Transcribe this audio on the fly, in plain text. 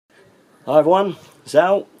Hi everyone,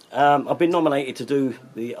 Zal. I've been nominated to do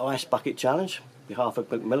the Ice Bucket Challenge on behalf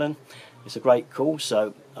of Macmillan. It's a great cause,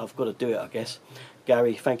 so I've got to do it, I guess.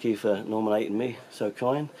 Gary, thank you for nominating me, so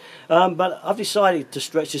kind. But I've decided to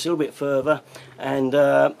stretch this a little bit further, and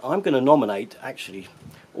I'm going to nominate, actually,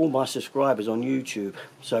 all my subscribers on YouTube.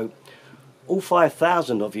 So all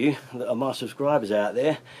 5,000 of you that are my subscribers out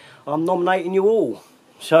there, I'm nominating you all.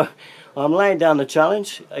 So I'm laying down the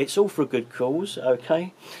challenge. It's all for a good cause,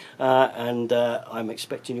 okay? And I'm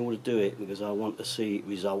expecting you all to do it because I want to see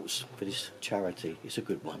results for this charity. It's a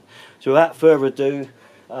good one. So without further ado,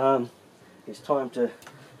 it's time to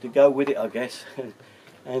go with it, I guess.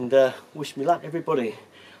 And wish me luck, everybody.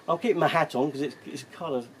 I'll keep my hat on because it's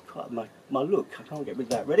kind of my look. I can't get rid of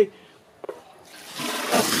that. Ready?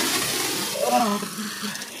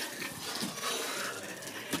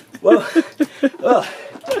 Well,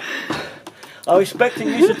 I'm expecting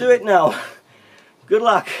you to do it now. Good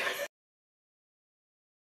luck.